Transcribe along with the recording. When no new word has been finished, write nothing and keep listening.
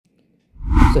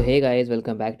So hey guys,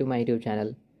 welcome back to my YouTube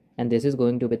channel, and this is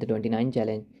going to be the 29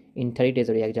 challenge in 30 days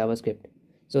of React JavaScript.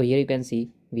 So here you can see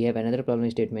we have another problem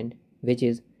statement, which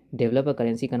is develop a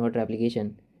currency converter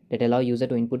application that allow user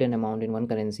to input an amount in one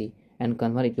currency and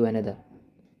convert it to another.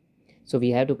 So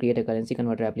we have to create a currency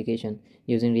converter application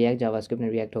using React JavaScript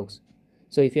and React hooks.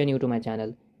 So if you are new to my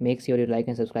channel, make sure you like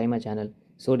and subscribe my channel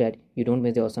so that you don't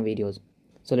miss the awesome videos.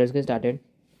 So let's get started.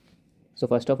 So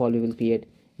first of all, we will create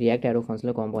React arrow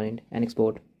functional component and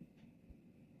export,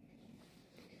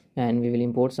 and we will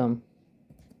import some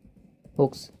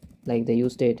hooks like the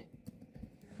use state,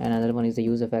 and another one is the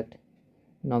use effect.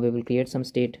 Now we will create some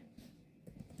state.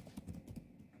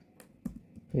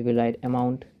 We will write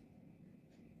amount,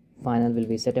 final will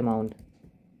be set amount,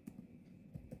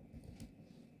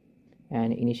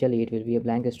 and initially it will be a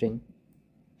blank string.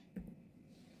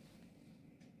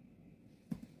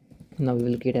 Now we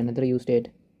will create another use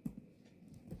state.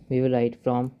 We will write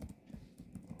from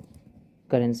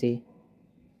currency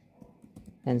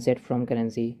and set from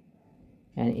currency,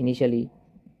 and initially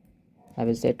I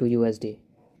will set to USD.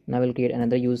 Now I will create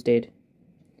another use state.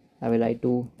 I will write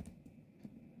to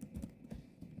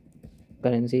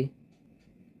currency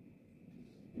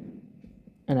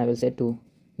and I will set to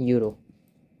euro.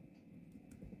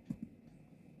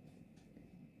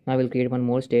 Now I will create one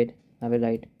more state. I will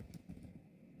write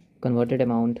converted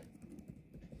amount,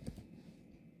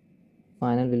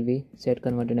 final will be set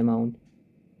converted amount,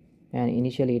 and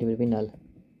initially it will be null.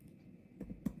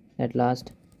 At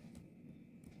last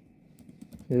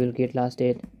we will create last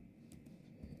state,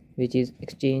 which is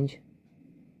exchange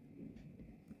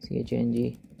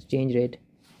rate,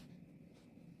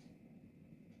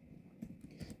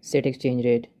 set exchange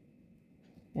rate,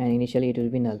 and initially it will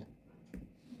be null.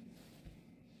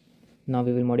 Now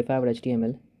we will modify our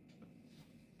HTML.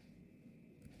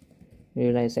 We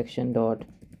will write section dot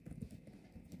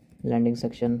landing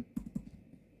section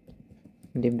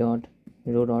div dot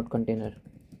row dot container.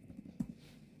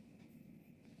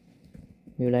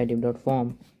 We will write div dot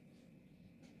form,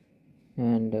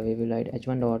 and we will write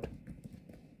h1 dot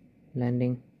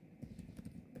landing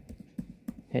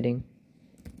heading.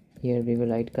 Here we will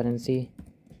write currency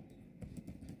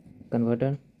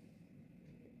converter.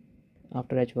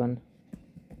 After h1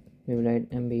 we will write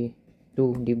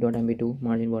mb2 div dot mb2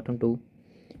 margin bottom 2,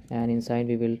 and inside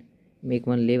we will make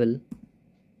one label,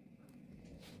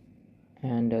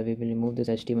 and we will remove this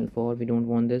HTML4. We don't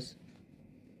want this,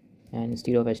 and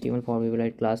instead of HTML4 we will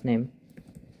write class name,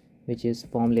 which is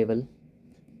form label,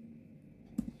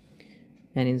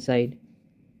 and inside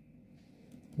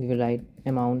we will write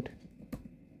amount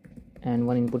and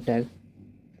one input tag.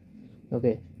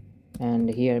 Okay, and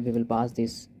here we will pass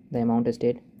this the amount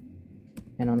state,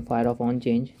 and on fire of on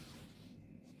change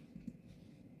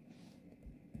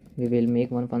we will make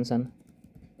one function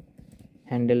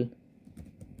handle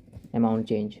amount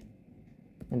change,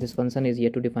 and this function is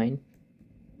yet to define.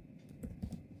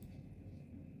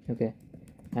 Okay,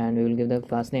 and we will give the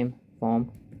class name form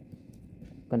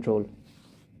control.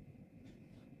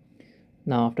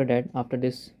 Now after that, after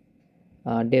this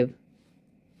div,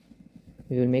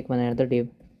 we will make one another div.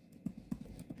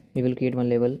 We will create one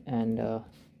label, and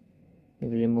we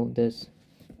will remove this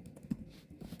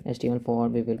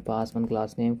HTML4. We will pass one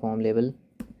class name form label,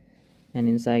 and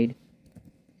inside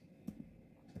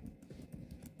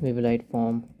we will write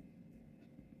form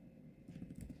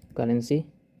currency.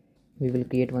 We will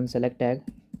create one select tag.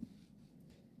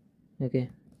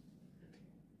 Okay,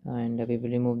 and we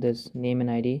will remove this name and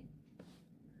ID,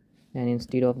 and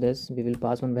instead of this we will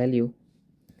pass one value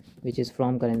which is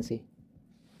from currency,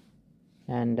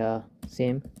 and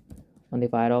same on the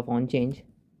fire of on change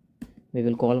we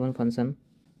will call one function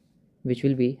which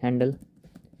will be handle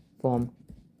form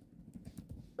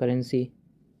currency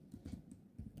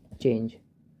change.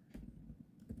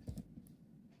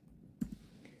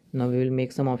 Now we will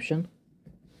make some option.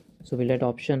 So we'll let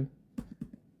option,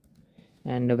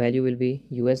 and the value will be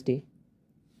USD.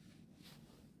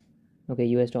 Okay,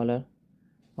 US dollar,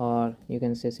 or you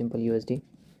can say simple USD,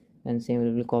 and same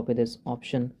we will copy this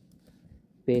option,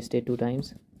 paste it 2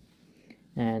 times,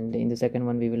 and in the second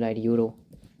one we will write euro.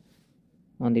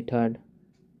 On the third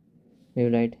we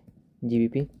will write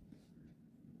GBP.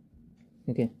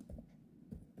 Okay,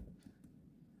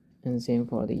 and same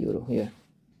for the euro here.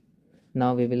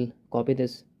 Now we will copy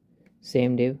this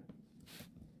same div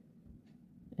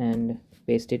and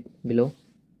paste it below.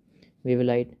 We will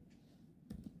write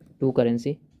to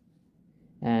currency,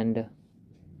 and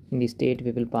in the state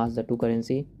we will pass the to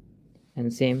currency,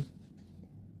 and same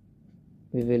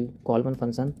we will call one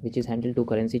function which is handle to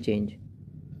currency change.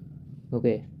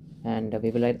 Okay, and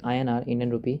we will write INR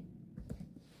Indian rupee,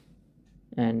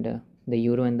 and the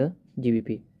euro and the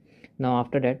GBP. Now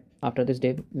after that, after this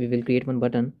div, we will create one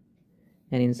button,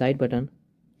 and inside button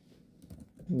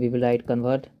we will write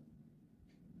convert,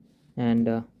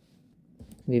 and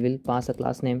we will pass a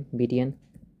class name btn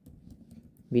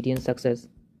success,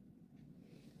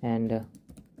 and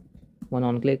one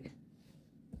on click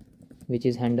which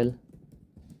is handle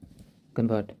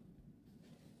convert.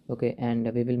 Okay, and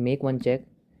we will make one check,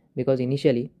 because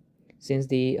initially since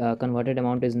the converted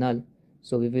amount is null,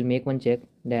 so we will make one check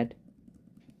that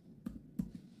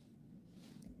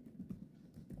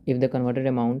if the converted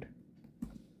amount,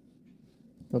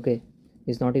 okay,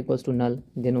 is not equals to null,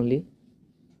 then only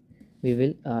we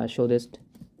will show this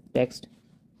text,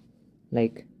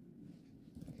 like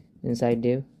inside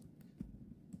div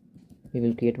we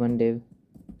will create one div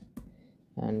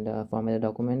and format the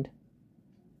document.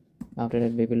 After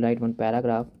that we will write one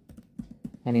paragraph,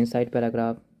 and inside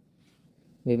paragraph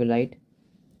we will write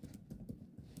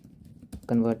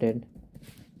converted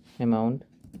amount.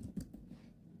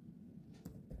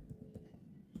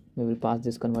 We will pass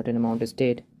this converted amount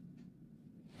state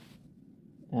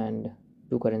and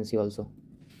to currency also,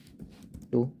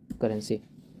 to currency.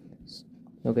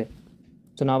 Okay,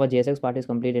 so now our JSX part is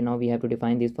completed. Now we have to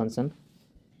define this function.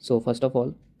 So first of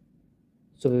all,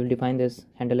 so we will define this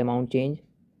handle amount change.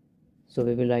 So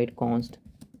we will write const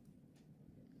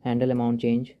handle amount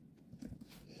change.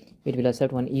 It will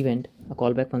accept one event, a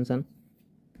callback function,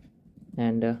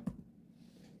 and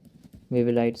we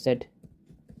will write set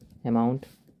amount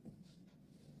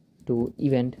to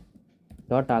event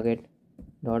dot target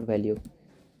dot value.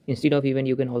 Instead of event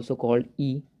you can also call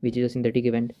e, which is a synthetic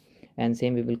event, and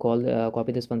same we will call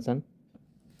copy this function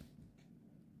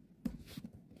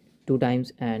 2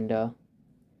 times, and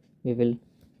we will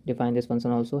define this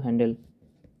function also, handle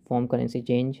form currency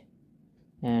change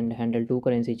and handle to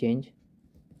currency change.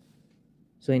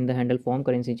 So in the handle form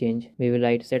currency change we will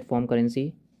write set form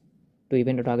currency to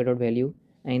event dot target dot value,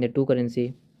 and in the to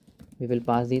currency we will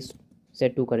pass this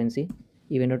set to currency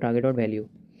event dot target dot value.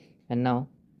 And now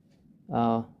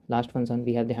last function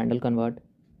we have the handle convert.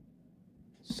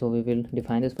 So we will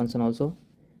define this function also,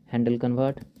 handle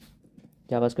convert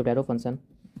javascript arrow function,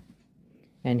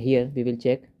 and here we will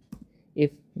check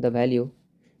if the value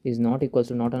is not equals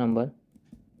to not a number,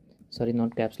 sorry,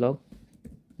 not caps lock,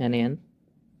 nan,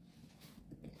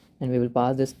 and we will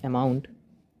pass this amount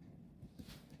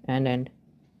and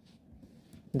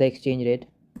the exchange rate.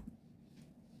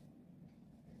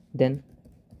 Then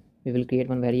we will create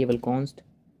one variable const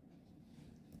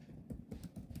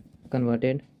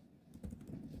converted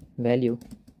value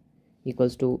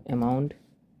equals to amount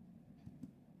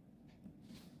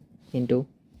into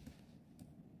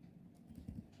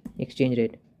exchange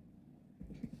rate.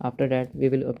 After that we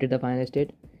will update the final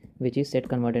state, which is set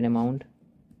converted amount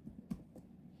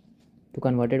to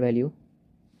converted value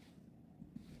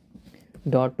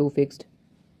dot to fixed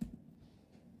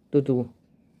to 2.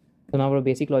 So now our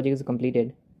basic logic is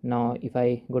completed. Now if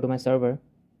I go to my server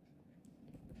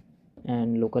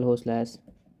and localhost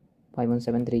 /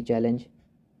 5173 challenge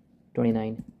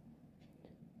 29,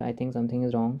 I think something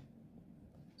is wrong,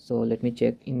 so let me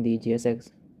check in the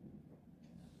JSX,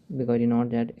 because it's not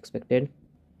that expected.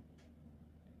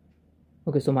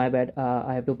 Okay, so my bad,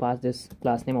 I have to pass this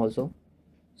class name also.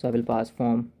 So I will pass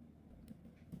form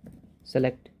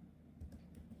select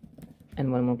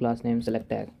and one more class name select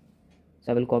tag.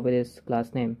 So I will copy this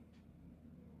class name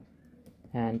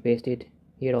and paste it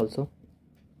here also,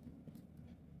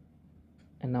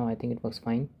 and now I think it works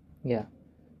fine. Yeah,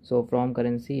 so from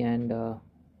currency and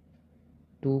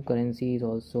to currency is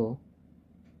also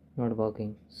not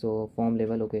working, so form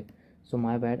level. Okay, so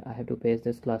my bad, I have to paste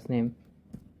this class name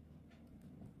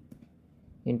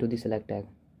into the select tag.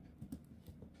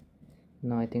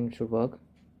 Now I think it should work.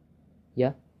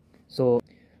 Yeah, so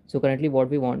currently what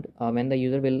we want, when the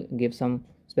user will give some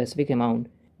specific amount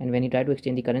and when he try to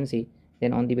exchange the currency,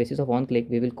 then on the basis of on click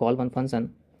we will call one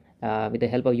function with the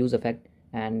help of use effect,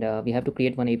 and we have to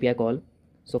create one API call.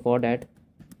 So for that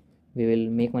we will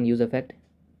make one use effect,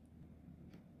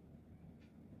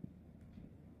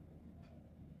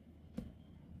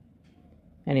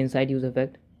 and inside use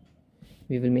effect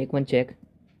we will make one check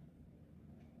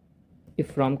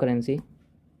if from currency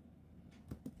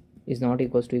is not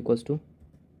equals to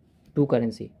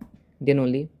currency, then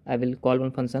only I will call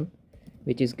one function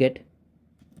which is get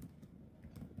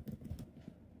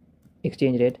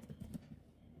exchange rate,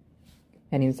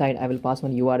 and inside I will pass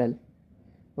one URL.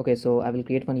 Okay, so I will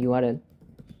create one URL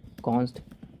const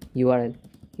URL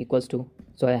equals to,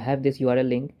 so I have this URL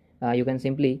link. You can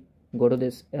simply go to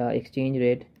this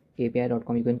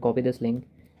Exhangerate-API.com. you can copy this link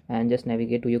and just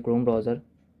navigate to your Chrome browser,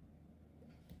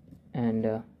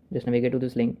 and just navigate to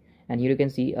this link, and here you can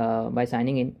see by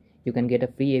signing in you can get a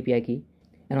free API key,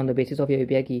 and on the basis of your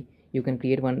API key you can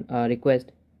create one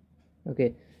request.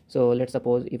 Okay, so let's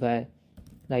suppose if I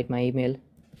write my email,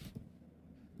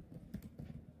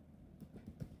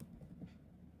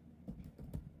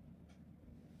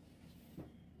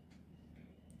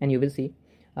 and you will see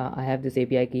I have this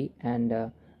API key, and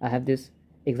I have this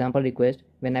example request.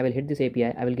 When I will hit this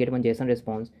API, I will get one JSON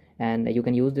response, and you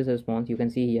can use this response. You can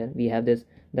see here we have this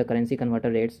the currency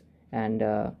converter rates, and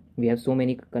we have so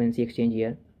many currency exchange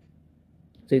here,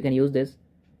 so you can use this,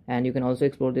 and you can also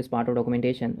explore this part of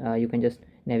documentation. You can just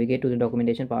navigate to the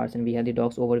documentation parts, and we have the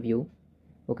docs overview.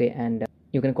 Okay, and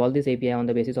you can call this API on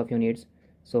the basis of your needs.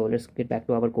 So let's get back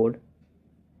to our code,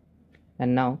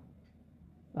 and now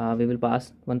we will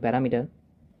pass one parameter.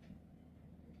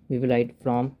 We will write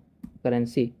from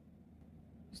currency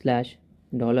slash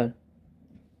dollar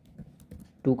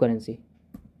to currency.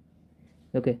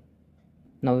 Okay,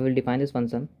 now we will define this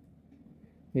function.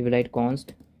 We will write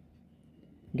const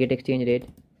get exchange rate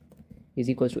is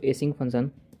equals to async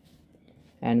function,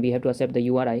 and we have to accept the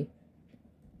URI,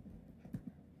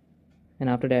 and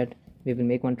after that we will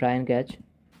make one try and catch,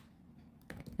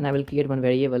 and I will create one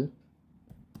variable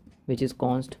which is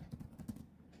const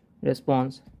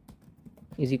response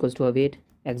is equals to await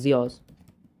axios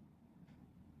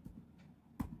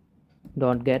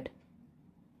dot get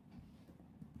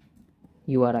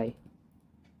URI.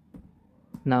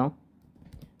 Now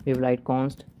we will write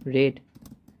const rate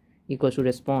equals to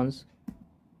response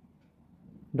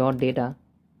dot data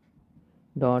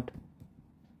dot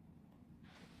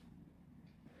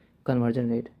conversion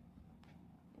rate.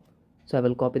 So I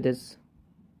will copy this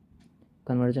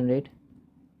conversion rate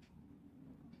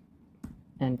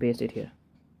and paste it here.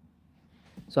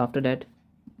 So after that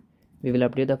we will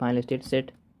update the final state,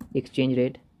 set exchange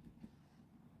rate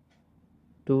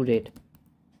to rate,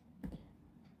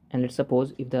 and let's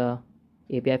suppose if the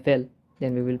API fail,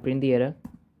 then we will print the error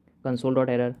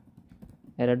console.error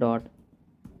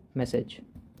error.message,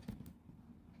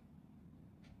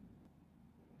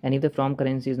 and if the from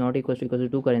currency is not equal to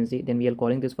to currency, then we are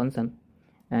calling this function,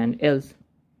 and else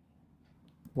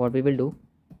what we will do,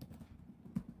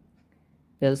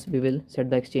 else we will set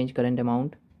the exchange current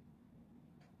amount,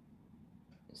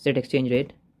 set exchange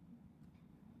rate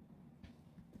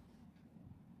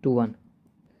to 1.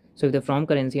 So if the from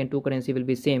currency and to currency will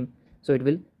be same, so it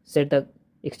will set the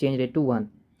exchange rate to 1,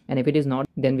 and if it is not,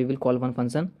 then we will call one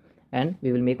function and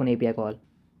we will make one API call.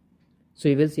 So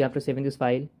you will see after saving this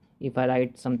file, if I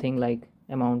write something like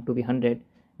amount to be 100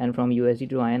 and from USD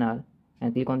to INR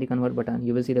and click on the convert button,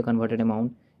 you will see the converted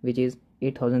amount, which is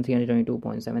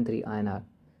 8322.73 INR.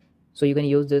 So you can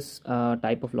use this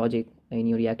type of logic in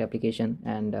your React application,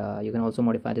 and you can also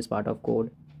modify this part of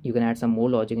code. You can add some more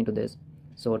logic into this.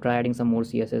 So try adding some more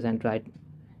CSS and try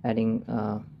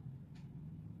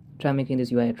making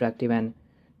this UI attractive and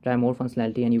try more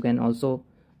functionality. And you can also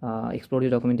explore the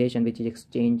documentation, which is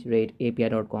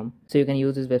Exhangerate-API.com. So you can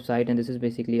use this website, and this is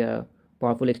basically a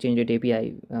powerful exchange rate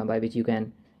API by which you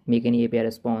can make any API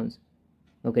response,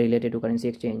 okay, related to currency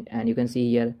exchange. And you can see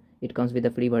here it comes with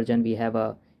a free version. We have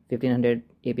a 1500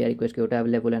 API request quota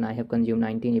available, and I have consumed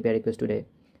 19 API requests today.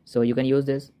 So you can use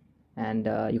this, and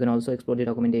you can also explore the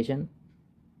documentation.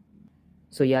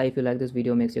 So yeah, if you like this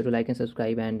video, make sure to like and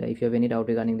subscribe, and if you have any doubt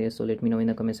regarding this, so let me know in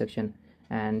the comment section.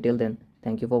 And till then,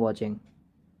 thank you for watching.